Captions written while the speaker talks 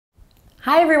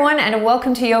Hi everyone, and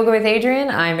welcome to Yoga with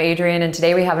Adriene. I'm Adriene, and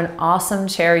today we have an awesome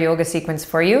chair yoga sequence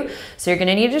for you. So you're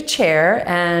gonna need a chair,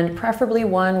 and preferably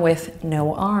one with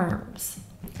no arms.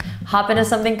 Hop into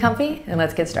something comfy and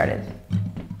let's get started.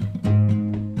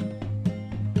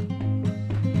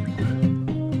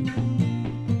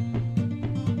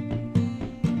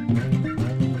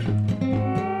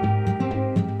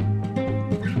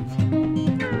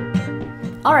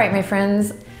 All right, my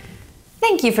friends.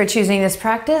 Thank you for choosing this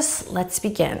practice. Let's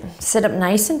begin. Sit up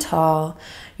nice and tall.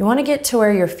 You want to get to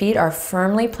where your feet are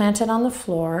firmly planted on the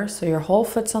floor, so your whole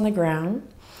foot's on the ground.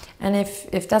 And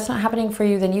if that's not happening for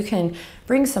you, then you can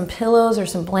bring some pillows or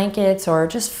some blankets, or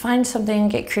just find something,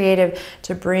 get creative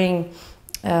to bring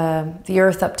the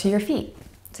earth up to your feet.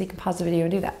 So you can pause the video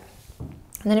and do that.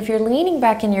 And then if you're leaning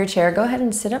back in your chair, go ahead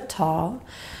and sit up tall.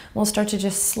 We'll start to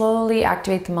just slowly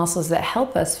activate the muscles that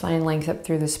help us find length up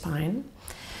through the spine.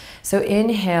 So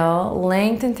inhale,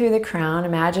 lengthen through the crown.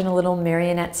 Imagine a little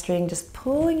marionette string just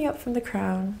pulling you up from the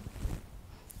crown.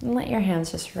 And let your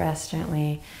hands just rest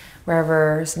gently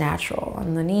wherever is natural,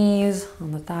 on the knees,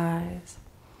 on the thighs.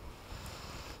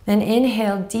 Then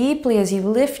inhale deeply as you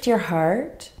lift your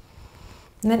heart.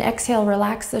 And then exhale,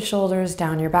 relax the shoulders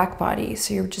down your back body.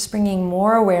 So you're just bringing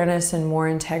more awareness and more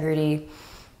integrity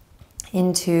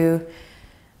into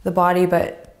the body,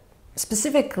 but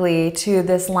specifically to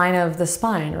this line of the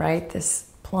spine, right? This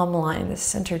plumb line, this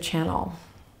center channel.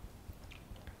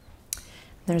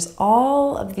 There's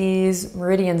all of these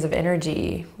meridians of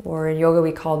energy, or in yoga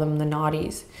we call them the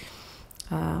nadis.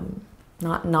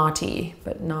 Not naughty,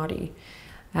 but naughty.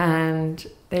 And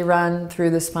they run through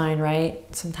the spine,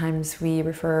 right? Sometimes we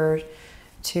refer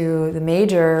to the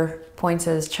major points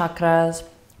as chakras,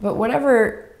 but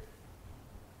whatever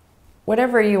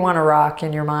you want to rock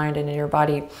in your mind and in your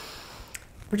body,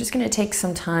 we're just going to take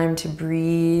some time to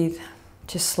breathe,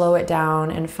 to slow it down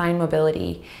and find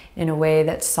mobility in a way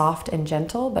that's soft and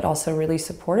gentle, but also really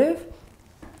supportive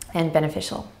and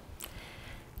beneficial.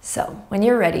 So when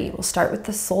you're ready, we'll start with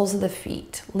the soles of the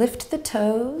feet. Lift the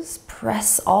toes,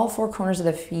 press all four corners of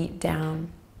the feet down,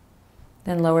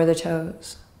 then lower the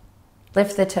toes.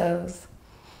 Lift the toes,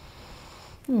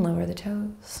 and lower the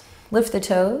toes. Lift the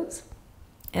toes,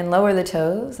 and lower the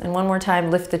toes. And one more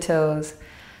time, lift the toes.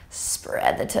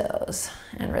 Spread the toes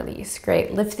and release.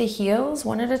 Great. Lift the heels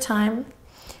one at a time. And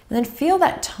then feel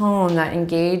that tone, that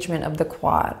engagement of the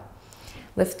quad.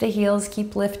 Lift the heels,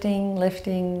 keep lifting,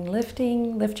 lifting,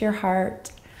 lifting. Lift your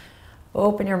heart.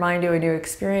 Open your mind to a new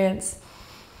experience.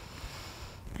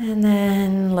 And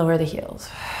then lower the heels.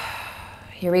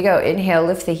 Here we go. Inhale,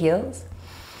 lift the heels.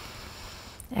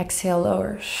 Exhale,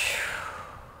 lower.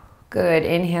 Good.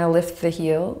 Inhale, lift the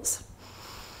heels.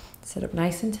 Sit up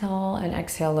nice and tall and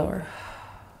exhale, lower.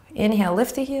 Inhale,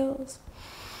 lift the heels.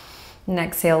 And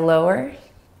exhale, lower.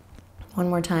 One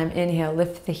more time. Inhale,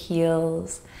 lift the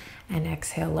heels. And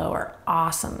exhale, lower.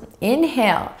 Awesome.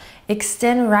 Inhale,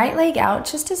 extend right leg out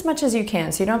just as much as you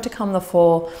can. So you don't have to come the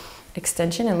full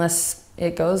extension unless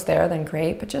it goes there, then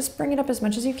great. But just bring it up as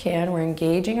much as you can. We're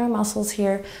engaging our muscles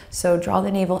here. So draw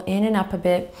the navel in and up a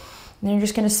bit. And then you're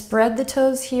just going to spread the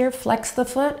toes here, flex the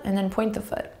foot, and then point the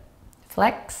foot.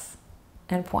 Flex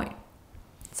and point.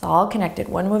 It's all connected.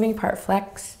 One moving part.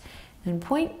 Flex and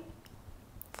point.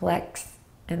 Flex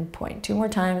and point. Two more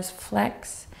times.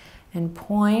 Flex and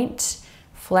point.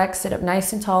 Flex, sit up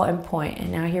nice and tall and point.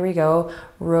 And now here we go.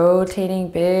 Rotating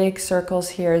big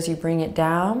circles here as you bring it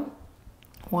down.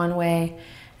 One way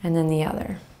and then the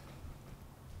other.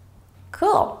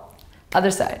 Cool.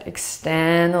 Other side.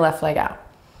 Extend the left leg out.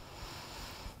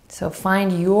 So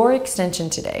find your extension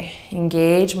today.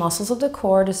 Engage muscles of the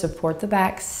core to support the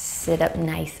back. Sit up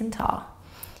nice and tall.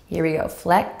 Here we go.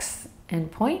 Flex and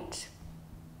point.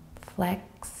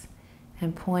 Flex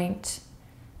and point.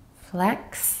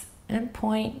 Flex and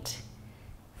point.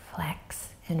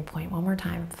 Flex and point. One more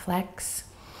time. Flex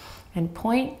and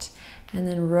point. And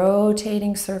then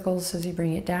rotating circles as you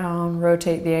bring it down.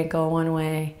 Rotate the ankle one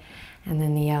way and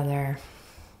then the other.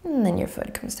 And then your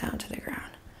foot comes down to the ground.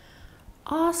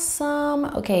 Awesome.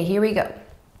 Okay, here we go.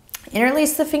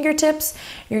 Interlace the fingertips.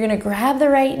 You're going to grab the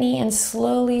right knee and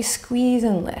slowly squeeze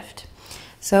and lift.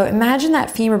 So imagine that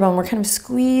femur bone. We're kind of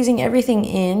squeezing everything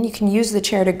in. You can use the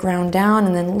chair to ground down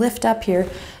and then lift up here.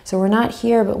 So we're not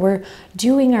here, but we're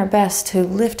doing our best to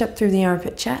lift up through the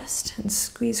armpit chest and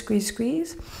squeeze, squeeze,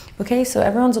 squeeze. Okay, so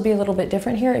everyone's will be a little bit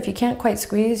different here. If you can't quite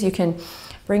squeeze, you can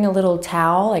bring a little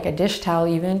towel, like a dish towel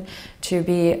even, to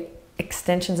be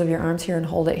extensions of your arms here and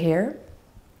hold it here.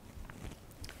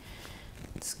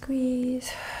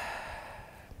 Squeeze.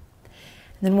 And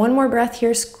then one more breath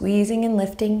here, squeezing and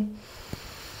lifting.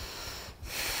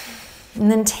 And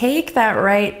then take that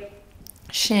right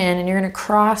shin, and you're gonna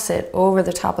cross it over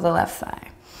the top of the left thigh.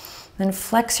 Then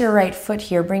flex your right foot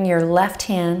here. Bring your left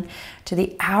hand to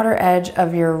the outer edge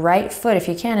of your right foot if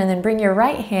you can, and then bring your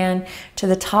right hand to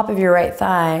the top of your right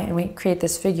thigh, and we create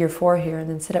this figure 4 here, and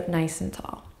then sit up nice and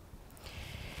tall.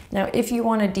 Now, if you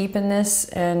want to deepen this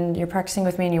and you're practicing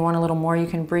with me and you want a little more, you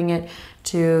can bring it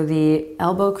to the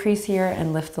elbow crease here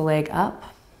and lift the leg up,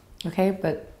 okay?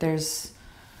 But there's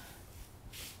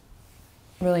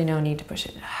really no need to push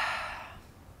it.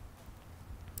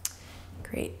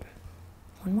 Great.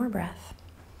 One more breath.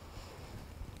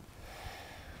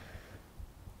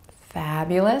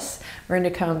 Fabulous. We're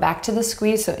going to come back to the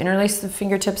squeeze. So interlace the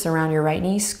fingertips around your right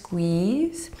knee,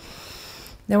 squeeze.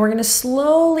 Then we're going to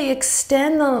slowly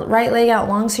extend the right leg out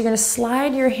long. So you're going to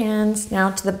slide your hands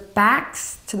now to the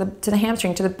backs, to the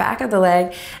hamstring, to the back of the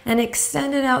leg, and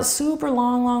extend it out super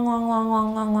long, long, long, long,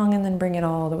 long, long, long, and then bring it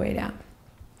all the way down.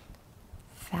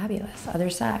 Fabulous.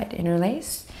 Other side,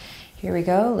 interlace. Here we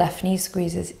go. Left knee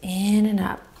squeezes in and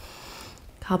up.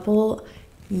 Couple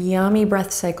yummy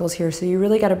breath cycles here. So you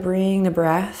really got to bring the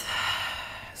breath.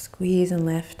 Squeeze and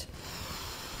lift.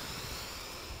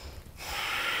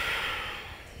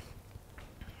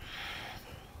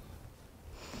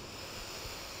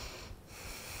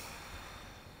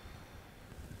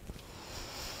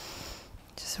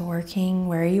 Just working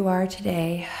where you are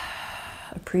today.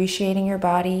 Appreciating your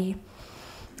body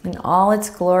in all its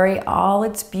glory, all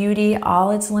its beauty,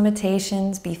 all its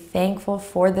limitations. Be thankful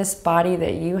for this body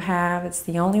that you have. It's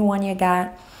the only one you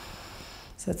got.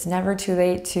 So it's never too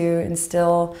late to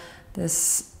instill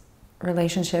this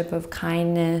relationship of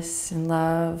kindness and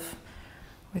love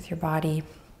with your body.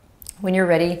 When you're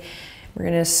ready, we're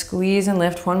gonna squeeze and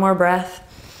lift. One more breath.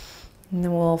 And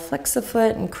then we'll flex the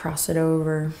foot and cross it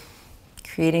over.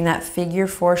 Creating that figure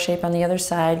 4 shape on the other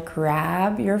side.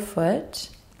 Grab your foot.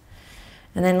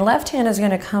 And then left hand is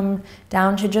going to come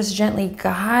down to just gently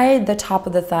guide the top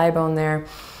of the thigh bone there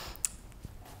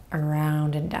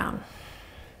around and down.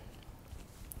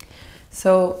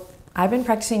 So I've been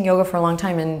practicing yoga for a long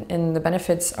time and the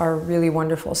benefits are really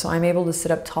wonderful. So I'm able to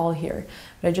sit up tall here.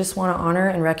 But I just want to honor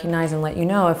and recognize and let you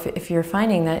know if you're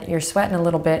finding that you're sweating a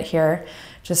little bit here,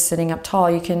 just sitting up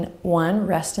tall, you can, 1,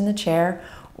 rest in the chair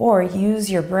or use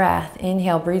your breath.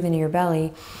 Inhale, breathe into your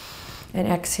belly. And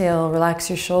exhale, relax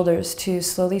your shoulders to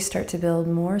slowly start to build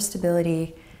more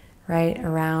stability right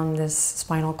around this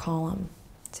spinal column.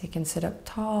 So you can sit up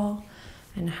tall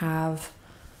and have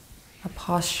a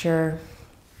posture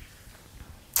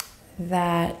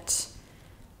that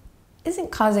isn't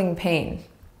causing pain.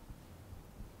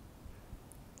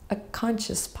 A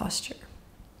conscious posture.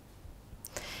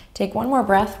 Take one more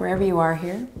breath wherever you are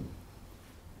here.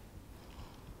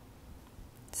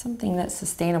 Something that's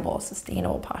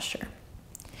sustainable posture.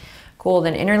 Cool,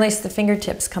 then interlace the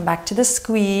fingertips, come back to the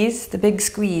squeeze, the big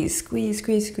squeeze. Squeeze,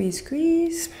 squeeze, squeeze,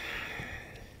 squeeze.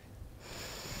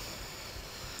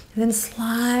 And then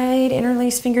slide,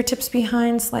 interlace fingertips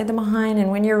behind, slide them behind,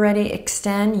 and when you're ready,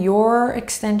 extend your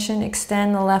extension,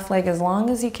 extend the left leg as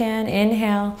long as you can.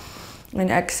 Inhale,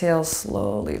 and exhale,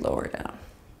 slowly lower down.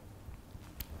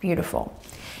 Beautiful.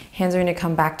 Hands are gonna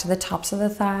come back to the tops of the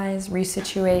thighs,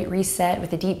 resituate, reset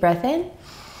with a deep breath in.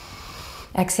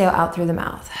 Exhale out through the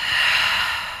mouth.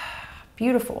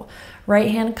 Beautiful.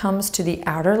 Right hand comes to the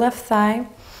outer left thigh. And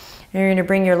you're going to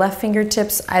bring your left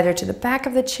fingertips either to the back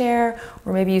of the chair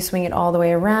or maybe you swing it all the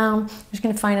way around. You're just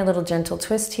going to find a little gentle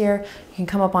twist here. You can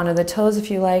come up onto the toes if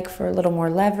you like for a little more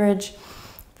leverage.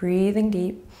 Breathing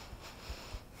deep.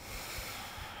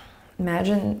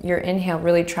 Imagine your inhale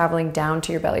really traveling down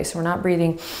to your belly. So we're not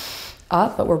breathing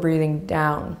up, but we're breathing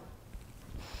down.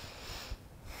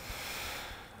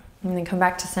 And then come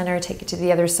back to center, take it to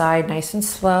the other side, nice and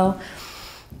slow.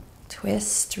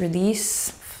 Twist,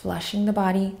 release, flushing the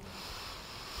body.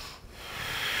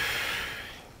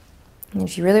 And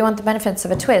if you really want the benefits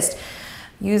of a twist,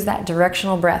 use that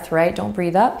directional breath, right? Don't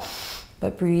breathe up,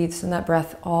 but breathe, send that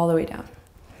breath all the way down.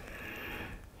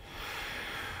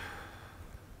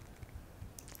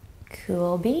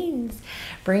 Cool beans.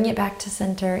 Bring it back to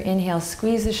center. Inhale,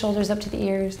 squeeze the shoulders up to the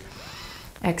ears.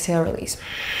 Exhale, release.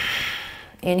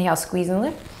 Inhale, squeeze and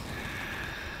lift.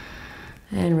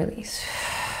 And release.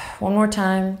 One more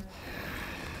time.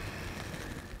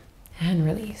 And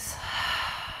release.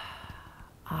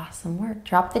 Awesome work.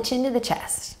 Drop the chin to the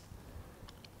chest.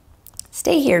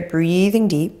 Stay here, breathing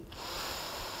deep.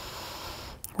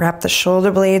 Wrap the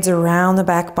shoulder blades around the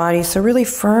back body. So really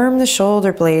firm the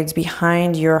shoulder blades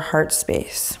behind your heart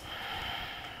space.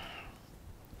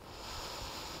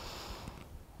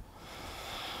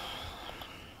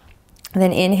 And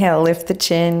then inhale, lift the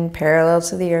chin parallel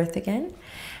to the earth again.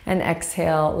 And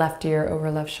exhale, left ear over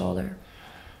left shoulder.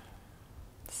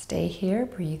 Stay here,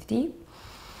 breathe deep.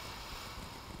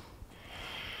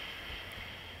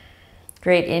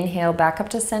 Great, inhale back up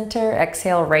to center.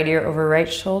 Exhale, right ear over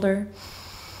right shoulder.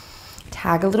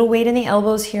 Tag a little weight in the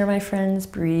elbows here, my friends.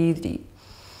 Breathe deep.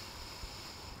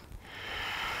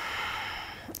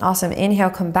 Awesome, inhale,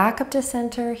 come back up to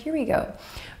center. Here we go.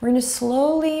 We're gonna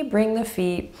slowly bring the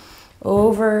feet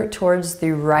over towards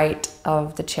the right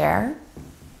of the chair.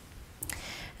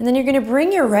 And then you're gonna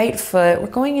bring your right foot, we're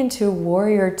going into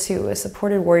warrior two, a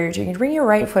supported warrior two. You're gonna bring your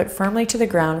right foot firmly to the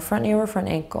ground, front knee over front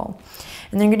ankle.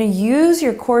 And then you're gonna use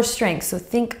your core strength. So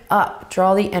think up,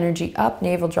 draw the energy up,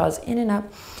 navel draws in and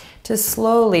up to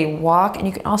slowly walk. And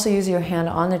you can also use your hand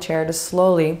on the chair to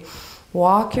slowly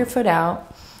walk your foot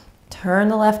out, turn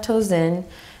the left toes in,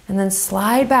 and then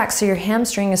slide back so your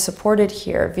hamstring is supported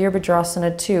here,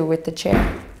 Virabhadrasana 2 with the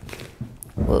chair.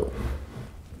 Whoa.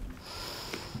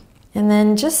 And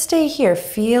then just stay here,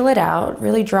 feel it out,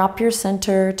 really drop your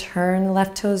center, turn the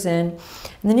left toes in.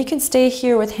 And then you can stay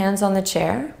here with hands on the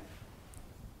chair,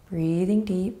 breathing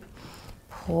deep.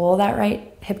 Pull that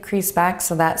right hip crease back,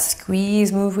 so that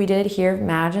squeeze move we did here,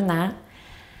 imagine that.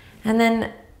 And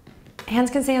then hands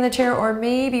can stay on the chair, or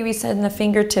maybe we send the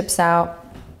fingertips out.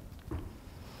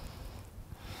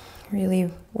 Really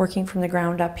working from the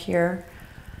ground up here,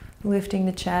 lifting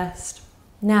the chest.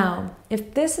 Now,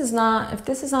 if this is not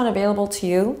available to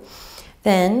you,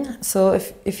 then, so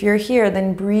if you're here,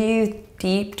 then breathe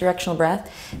deep, directional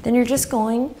breath. Then you're just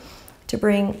going to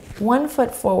bring one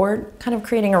foot forward, kind of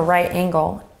creating a right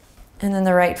angle, and then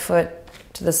the right foot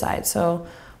to the side. So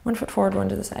one foot forward, one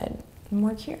to the side, and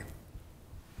work here.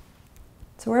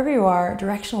 So wherever you are,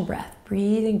 directional breath,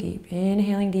 breathing deep,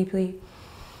 inhaling deeply,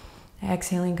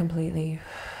 exhaling completely,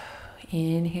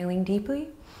 inhaling deeply,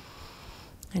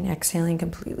 and exhaling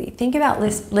completely. Think about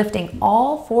lifting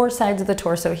all four sides of the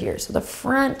torso here. So the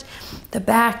front, the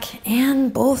back,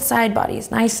 and both side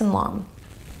bodies, nice and long.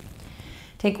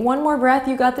 Take one more breath,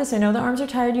 you got this. I know the arms are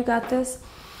tired, you got this.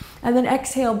 And then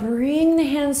exhale, bring the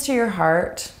hands to your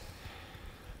heart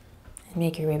and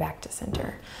make your way back to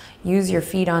center. Use your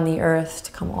feet on the earth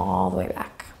to come all the way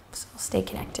back. So stay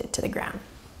connected to the ground.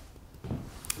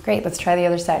 Great, let's try the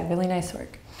other side. Really nice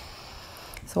work.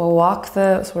 So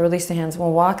we'll release the hands.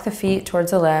 We'll walk the feet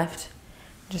towards the left.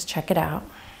 Just check it out.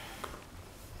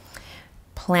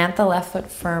 Plant the left foot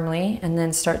firmly and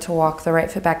then start to walk the right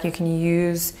foot back. You can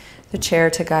use the chair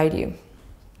to guide you.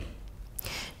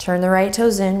 Turn the right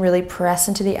toes in, really press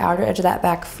into the outer edge of that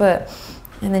back foot,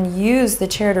 and then use the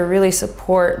chair to really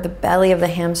support the belly of the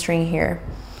hamstring here.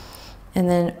 And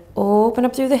then open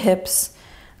up through the hips,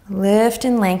 lift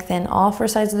and lengthen all four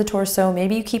sides of the torso.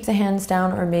 Maybe you keep the hands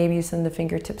down, or maybe you send the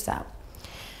fingertips out.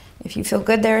 If you feel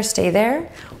good there, stay there.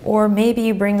 Or maybe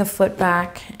you bring the foot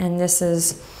back, and this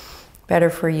is better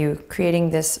for you,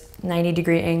 creating this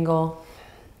 90-degree angle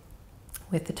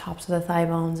with the tops of the thigh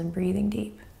bones and breathing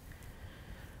deep.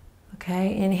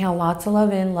 Okay, inhale lots of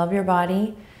love in, love your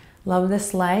body, love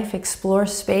this life, explore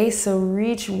space. So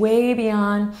reach way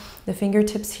beyond the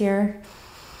fingertips here.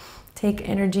 Take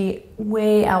energy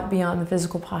way out beyond the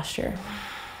physical posture.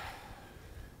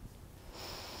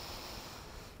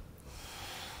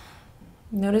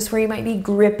 Notice where you might be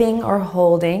gripping or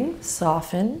holding,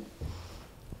 soften.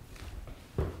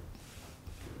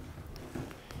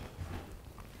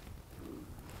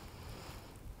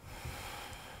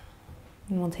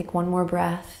 And we'll take one more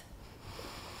breath.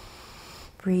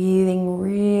 Breathing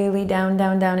really down,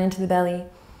 down, down into the belly.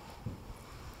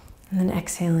 And then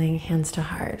exhaling, hands to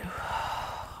heart.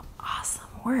 Awesome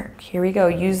work. Here we go.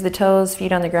 Use the toes,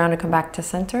 feet on the ground to come back to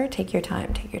center. Take your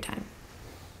time, take your time.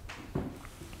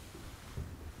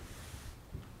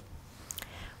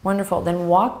 Wonderful. Then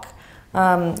walk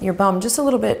your bum just a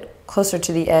little bit closer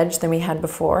to the edge than we had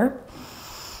before.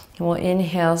 And we'll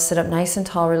inhale, sit up nice and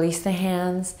tall, release the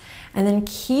hands. And then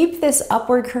keep this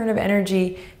upward current of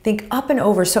energy. Think up and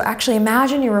over. So actually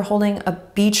imagine you were holding a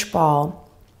beach ball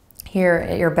here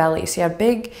at your belly. So you have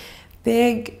big,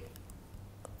 big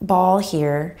ball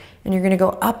here, and you're gonna go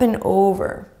up and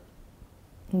over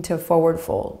into a forward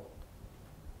fold.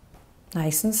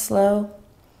 Nice and slow.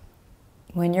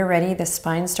 When you're ready, the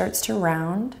spine starts to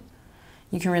round.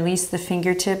 You can release the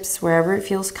fingertips wherever it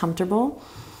feels comfortable.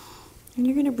 And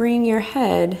you're gonna bring your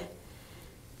head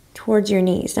towards your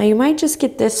knees. Now you might just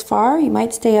get this far, you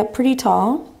might stay up pretty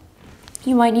tall.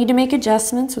 You might need to make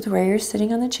adjustments with where you're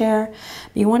sitting on the chair.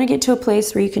 But you wanna get to a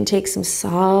place where you can take some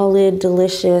solid,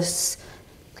 delicious,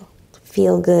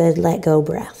 feel good, let go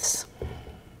breaths.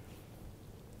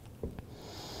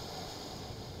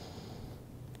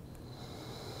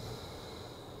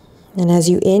 And as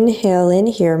you inhale in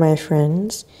here, my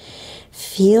friends,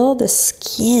 Feel the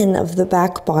skin of the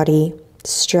back body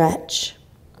stretch.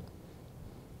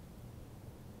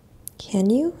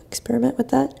 Can you experiment with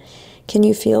that? Can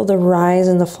you feel the rise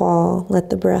and the fall?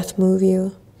 Let the breath move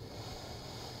you.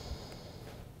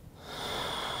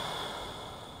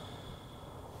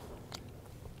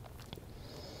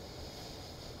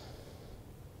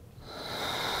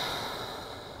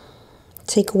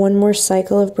 Take one more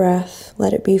cycle of breath.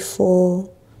 Let it be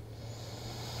full.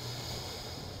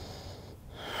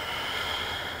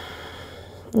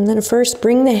 And then first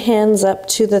bring the hands up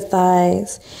to the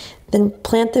thighs. Then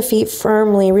plant the feet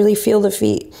firmly. Really feel the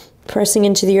feet pressing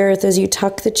into the earth as you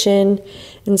tuck the chin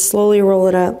and slowly roll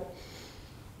it up.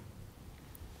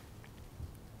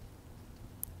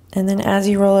 And then as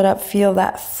you roll it up, feel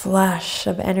that flush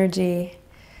of energy,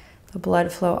 the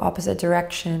blood flow opposite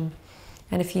direction.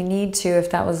 And if you need to, if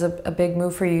that was a big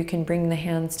move for you, you can bring the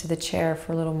hands to the chair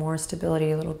for a little more stability,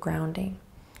 a little grounding,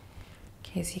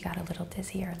 in case you got a little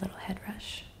dizzy or a little head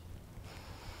rush.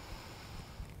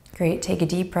 Great, take a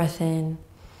deep breath in.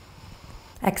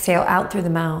 Exhale out through the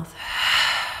mouth.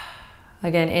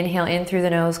 Again, inhale in through the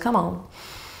nose, come on.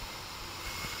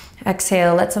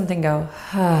 Exhale, let something go.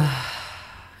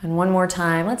 And one more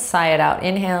time, let's sigh it out.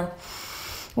 Inhale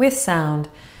with sound.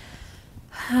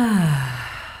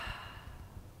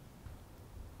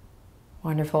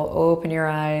 Wonderful. Open your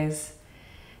eyes.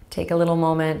 Take a little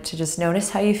moment to just notice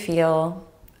how you feel.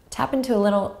 Tap into a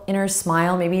little inner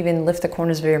smile, maybe even lift the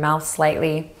corners of your mouth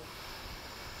slightly.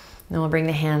 And then we'll bring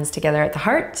the hands together at the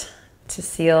heart to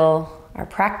seal our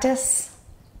practice.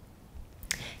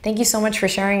 Thank you so much for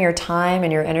sharing your time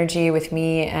and your energy with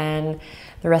me and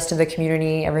the rest of the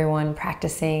community, everyone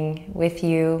practicing with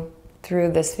you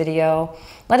through this video.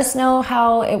 Let us know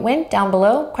how it went down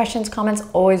below. Questions, comments,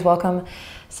 always welcome.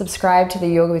 Subscribe to the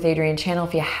Yoga with Adriene channel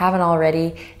if you haven't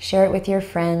already. Share it with your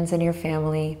friends and your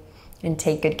family, and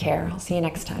take good care. I'll see you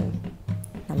next time.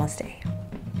 Namaste.